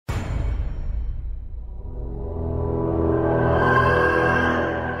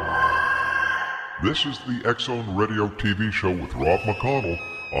This is the X-Zone Radio TV show with Rob McConnell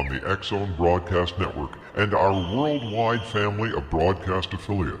on the X-Zone Broadcast Network and our worldwide family of broadcast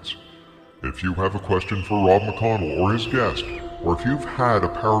affiliates. If you have a question for Rob McConnell or his guest, or if you've had a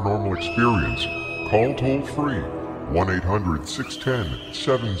paranormal experience, call toll-free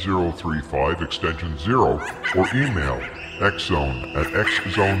 1-800-610-7035 extension 0 or email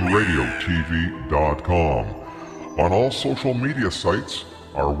xzone@xzoneradiotv.com. On all social media sites,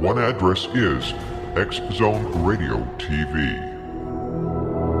 our one address is X-Zone Radio TV.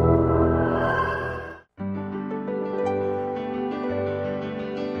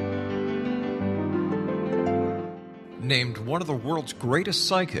 Named one of the world's greatest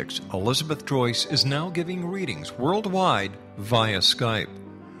psychics, Elizabeth Joyce is now giving readings worldwide via Skype.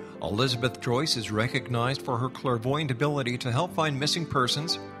 Elizabeth Joyce is recognized for her clairvoyant ability to help find missing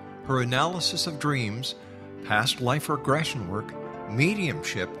persons, her analysis of dreams, past life regression work,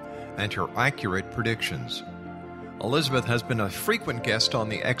 mediumship, and her accurate predictions. Elizabeth has been a frequent guest on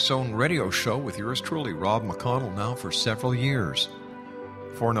the X-Zone Radio show with yours truly, Rob McConnell, now for several years.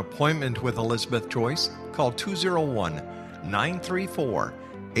 For an appointment with Elizabeth Joyce, call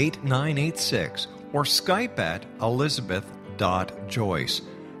 201-934-8986 or Skype at elizabeth.joyce.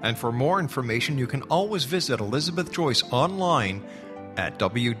 And for more information, you can always visit Elizabeth Joyce online at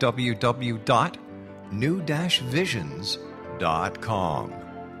www.new-visions.com.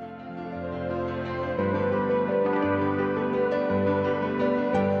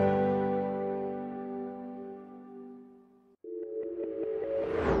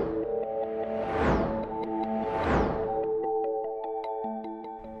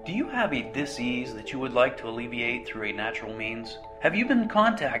 Do you have a dis-ease that you would like to alleviate through a natural means? Have you been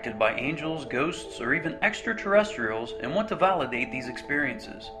contacted by angels, ghosts, or even extraterrestrials and want to validate these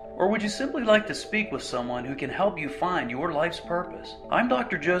experiences? Or would you simply like to speak with someone who can help you find your life's purpose? I'm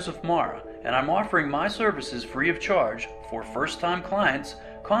Dr. Joseph Mara, and I'm offering my services free of charge for first-time clients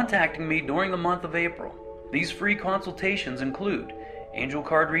contacting me during the month of April. These free consultations include angel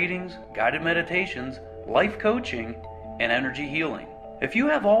card readings, guided meditations, life coaching, and energy healing. If you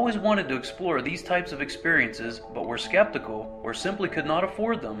have always wanted to explore these types of experiences but were skeptical or simply could not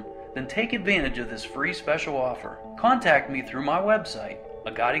afford them, then take advantage of this free special offer. Contact me through my website,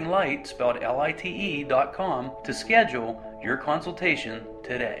 aguidinglight, spelled LITE.com, to schedule your consultation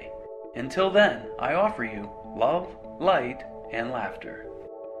today. Until then, I offer you love, light, and laughter.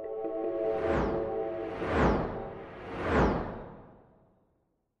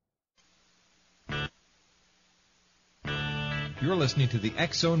 You're listening to the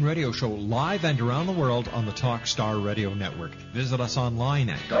X-Zone Radio Show live and around the world on the Talkstar Radio Network. Visit us online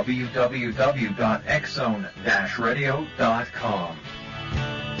at www.xzone-radio.com.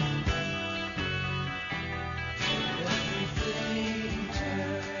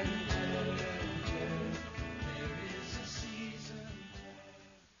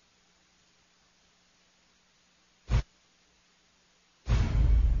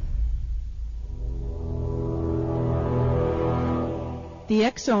 The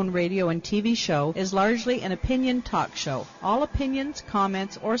X-Zone radio and TV show is largely an opinion talk show. All opinions,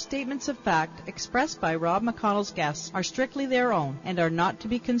 comments, or statements of fact expressed by Rob McConnell's guests are strictly their own and are not to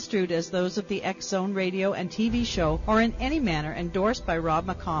be construed as those of the X-Zone radio and TV show or in any manner endorsed by Rob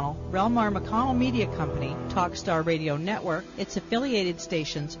McConnell, Relmar McConnell Media Company, Talkstar Radio Network, its affiliated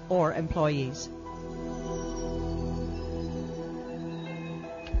stations, or employees.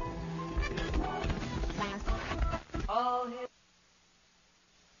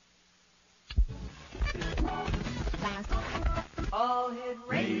 All Hit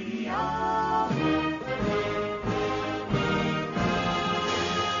Radio.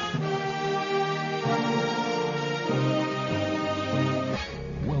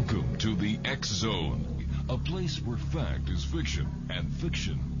 Welcome to the X-Zone, a place where fact is fiction and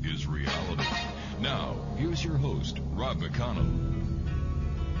fiction is reality. Now, here's your host, Rob McConnell.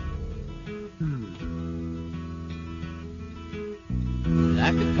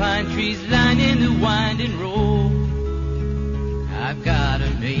 Like the pine trees lining the winding road, I've got a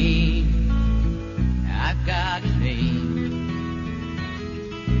name, I've got a name.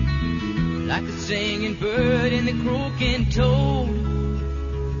 Like the singing bird and the croaking toad,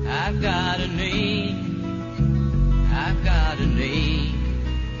 I've got a name, I've got a name.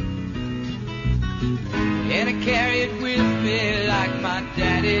 And I carry it with me like my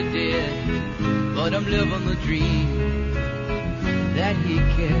daddy did, but I'm living the dream that he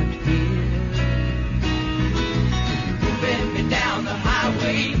kept here. Rolling me down the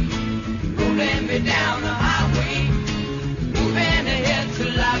highway, rolling me down the highway, moving ahead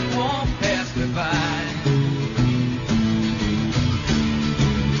till life won't pass me by.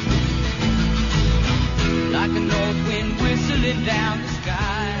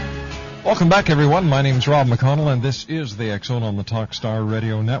 Welcome back, everyone. My name's Rob McConnell, and this is the X-Zone on the Talkstar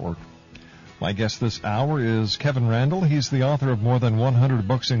Radio Network. My guest this hour is Kevin Randle. He's the author of more than 100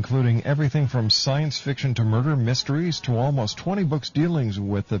 books, including everything from science fiction to murder mysteries to almost 20 books dealing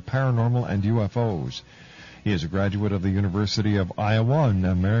with the paranormal and UFOs. He is a graduate of the University of Iowa, an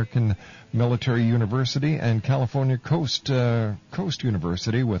American Military University, and California Coast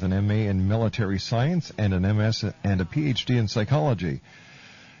University with an MA in military science and an MS and a PhD in psychology.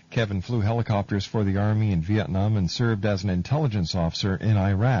 Kevin flew helicopters for the Army in Vietnam and served as an intelligence officer in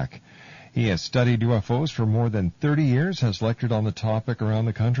Iraq. He has studied UFOs for more than 30 years, has lectured on the topic around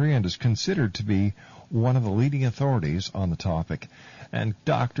the country, and is considered to be one of the leading authorities on the topic. And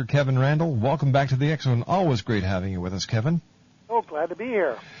Dr. Kevin Randle, welcome back to the X-Zone. Always great having you with us, Kevin. Oh, glad to be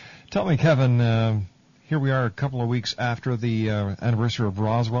here. Tell me, Kevin, here we are a couple of weeks after the anniversary of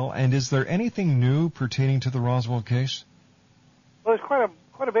Roswell, and is there anything new pertaining to the Roswell case? Well, there's quite a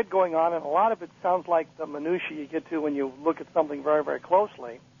bit going on, and a lot of it sounds like the minutiae you get to when you look at something very, very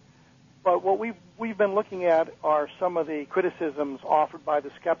closely. But what we've been looking at are some of the criticisms offered by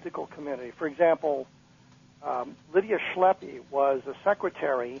the skeptical community. For example, Lydia Schleppe was a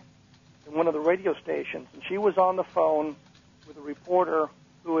secretary in one of the radio stations, and she was on the phone with a reporter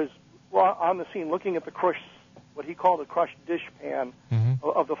who was on the scene looking at the crushed, what he called a crushed dishpan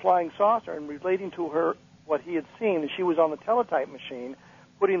of the flying saucer, and relating to her what he had seen. And she was on the teletype machine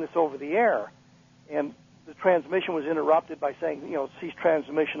putting this over the air. And the transmission was interrupted by saying, cease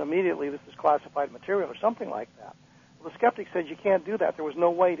transmission immediately, this is classified material, or something like that. Well, the skeptic said you can't do that. There was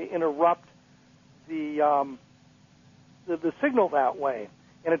no way to interrupt the signal that way.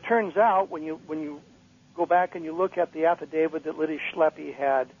 And it turns out, when you go back and you look at the affidavit that Lydia Schleppe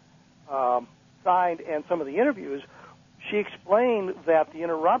had signed and some of the interviews, she explained that the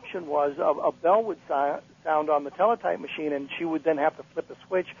interruption was a bell would sound on the teletype machine, and she would then have to flip a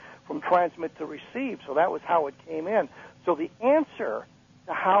switch from transmit to receive. So that was how it came in. So the answer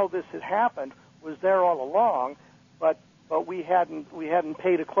to how this had happened was there all along, but we hadn't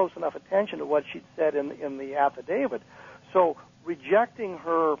paid a close enough attention to what she'd said in the affidavit. So rejecting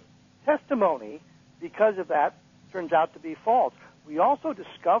her testimony because of that turns out to be false. We also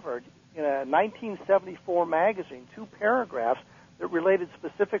discovered in a 1974 magazine 2 paragraphs that related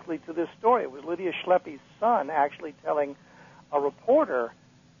specifically to this story. It was Lydia Schleppe's son actually telling a reporter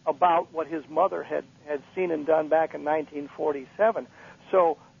about what his mother had seen and done back in 1947.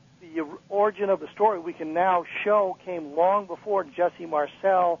 So the origin of the story we can now show came long before Jesse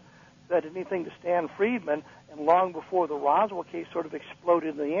Marcel said anything to Stan Friedman, and long before the Roswell case sort of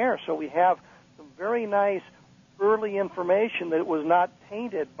exploded in the air. So we have some very nice early information that was not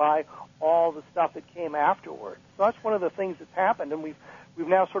tainted by all the stuff that came afterward. So that's one of the things that's happened, and we've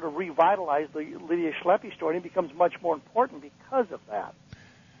now sort of revitalized the Lydia Schleppe story, and it becomes much more important because of that.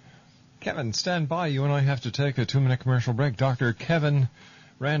 Kevin, stand by. You and I have to take a 2-minute commercial break. Dr. Kevin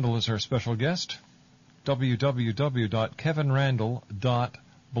Randle is our special guest.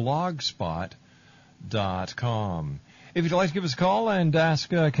 www.kevinrandle.blogspot.com. If you'd like to give us a call and ask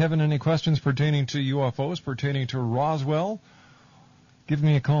Kevin any questions pertaining to UFOs, pertaining to Roswell, give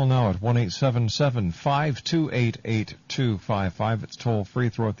me a call now at 1-877-528-8255. It's toll-free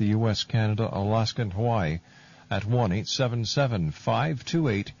throughout the U.S., Canada, Alaska, and Hawaii at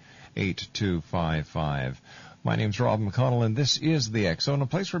 1-877-528-8255. My name's Rob McConnell, and this is the X-Zone, a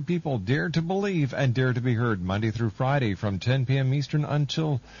place where people dare to believe and dare to be heard, Monday through Friday from 10 p.m. Eastern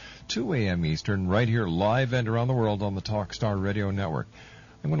until 2 a.m. Eastern, right here live and around the world on the Talkstar Radio Network.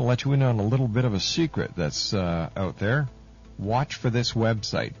 I'm going to let you in on a little bit of a secret that's out there. Watch for this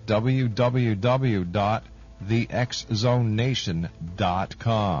website,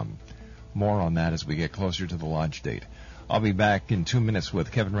 www.thexzonenation.com. More on that as we get closer to the launch date. I'll be back in 2 minutes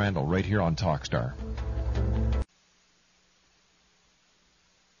with Kevin Randle right here on Talkstar.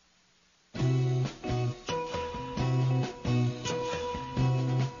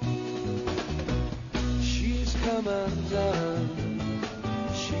 She's come undone.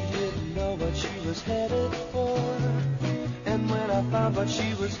 She didn't know what she was headed for. And when I found what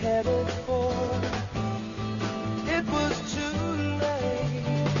she was headed for, it was too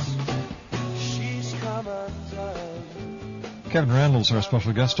late. She's come undone. Kevin Randle's our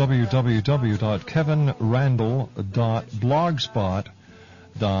special guest,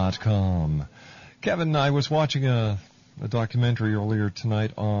 www.kevinrandle.blogspot.com. Kevin, I was watching a documentary earlier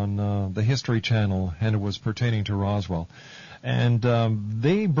tonight on the History Channel, and it was pertaining to Roswell. And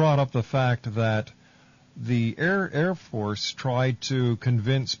they brought up the fact that the Air Force tried to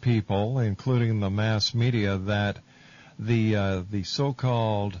convince people, including the mass media, that the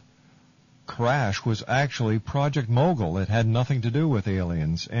so-called Crash was actually Project Mogul. It had nothing to do with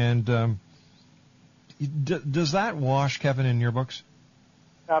aliens. And does that wash, Kevin, in your books?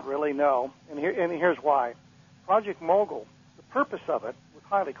 Not really, no. And here's why. Project Mogul, the purpose of it was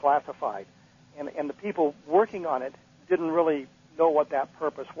highly classified, and the people working on it didn't really know what that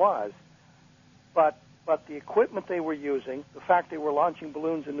purpose was. But the equipment they were using, the fact they were launching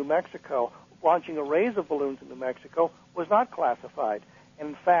balloons in New Mexico, launching arrays of balloons in New Mexico, was not classified. And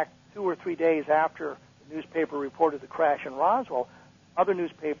in fact, 2 or 3 days after the newspaper reported the crash in Roswell, other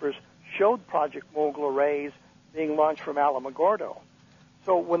newspapers showed Project Mogul arrays being launched from Alamogordo.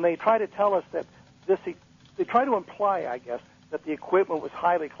 So when they try to tell us that they try to imply, I guess, that the equipment was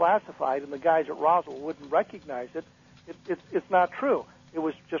highly classified and the guys at Roswell wouldn't recognize it, it's not true. It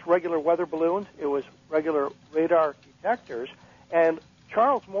was just regular weather balloons. It was regular radar detectors. And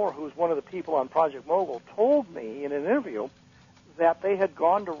Charles Moore, who was one of the people on Project Mogul, told me in an interview that they had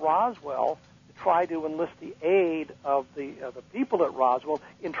gone to Roswell to try to enlist the aid of the people at Roswell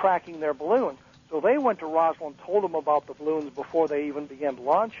in tracking their balloons. So they went to Roswell and told them about the balloons before they even began to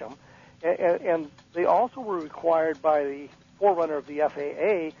launch them. And they also were required by the forerunner of the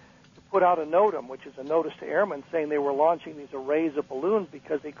FAA to put out a NOTAM, which is a notice to airmen saying they were launching these arrays of balloons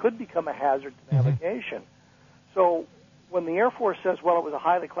because they could become a hazard to navigation. So when the Air Force says, well, it was a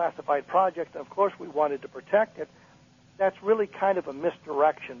highly classified project, and of course we wanted to protect it, that's really kind of a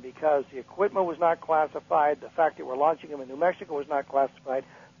misdirection because the equipment was not classified, the fact that we're launching them in New Mexico was not classified,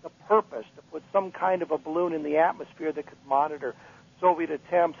 the purpose to put some kind of a balloon in the atmosphere that could monitor Soviet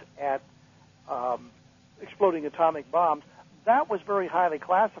attempts at exploding atomic bombs, that was very highly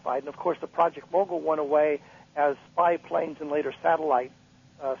classified. And, of course, the Project Mogul went away as spy planes and later satellite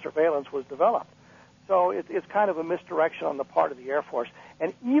surveillance was developed. So it's kind of a misdirection on the part of the Air Force.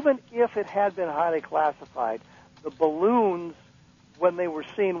 And even if it had been highly classified, the balloons, when they were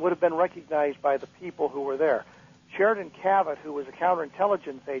seen, would have been recognized by the people who were there. Sheridan Cavett, who was a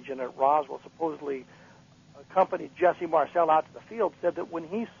counterintelligence agent at Roswell, supposedly accompanied Jesse Marcel out to the field, said that when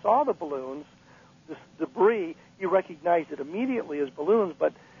he saw the balloons, this debris, he recognized it immediately as balloons,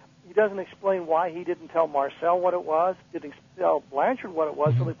 but he doesn't explain why he didn't tell Marcel what it was, didn't tell Blanchard what it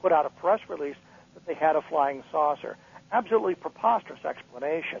was, so they put out a press release that they had a flying saucer. Absolutely preposterous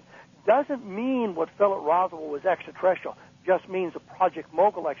explanation. Doesn't mean what fell at Roswell was extraterrestrial, just means the Project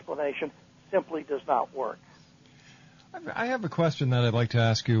Mogul explanation simply does not work. I have a question that I'd like to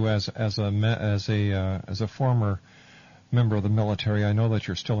ask you as a former member of the military. I know that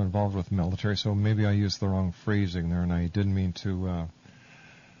you're still involved with the military, so maybe I used the wrong phrasing there, and I didn't mean to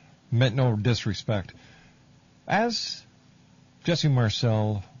meant no disrespect. As Jesse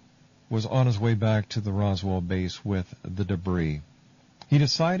Marcel was on his way back to the Roswell base with the debris, he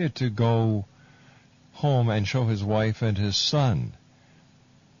decided to go home and show his wife and his son.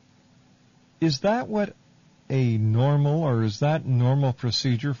 Is that what a normal, or is that normal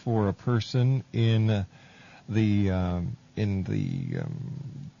procedure for a person in the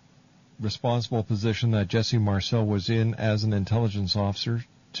responsible position that Jesse Marcel was in as an intelligence officer,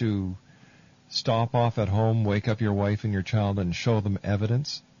 to stop off at home, wake up your wife and your child, and show them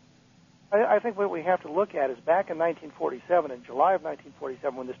evidence? I think what we have to look at is back in 1947, in July of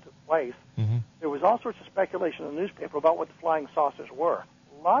 1947, when this took place, there was all sorts of speculation in the newspaper about what the flying saucers were.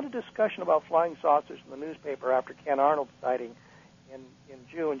 A lot of discussion about flying saucers in the newspaper after Ken Arnold's sighting in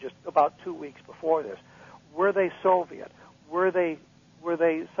June, just about 2 weeks before this. Were they Soviet? Were they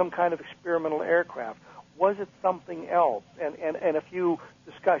some kind of experimental aircraft? Was it something else? And a few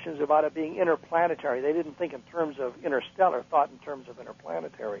discussions about it being interplanetary. They didn't think in terms of interstellar, thought in terms of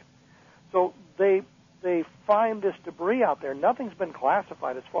interplanetary. So they find this debris out there. Nothing's been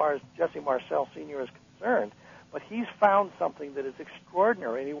classified as far as Jesse Marcel Sr. is concerned, but he's found something that is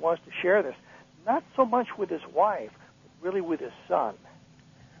extraordinary, and he wants to share this, not so much with his wife, but really with his son.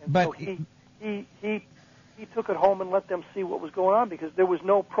 And but so he took it home and let them see what was going on, because there was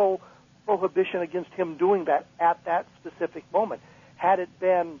no prohibition against him doing that at that specific moment. Had it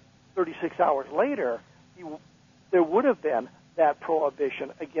been 36 hours later, there would have been that prohibition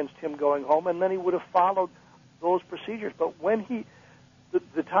against him going home, and then he would have followed those procedures. But when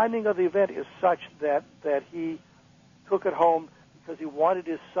the timing of the event is such that he took it home because he wanted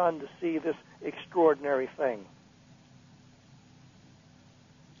his son to see this extraordinary thing.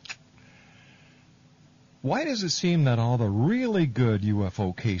 Why does it seem that all the really good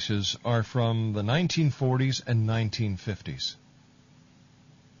UFO cases are from the 1940s and 1950s?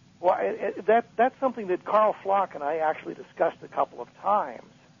 Well, that's something that Carl Flock and I actually discussed a couple of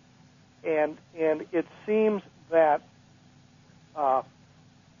times. And it seems that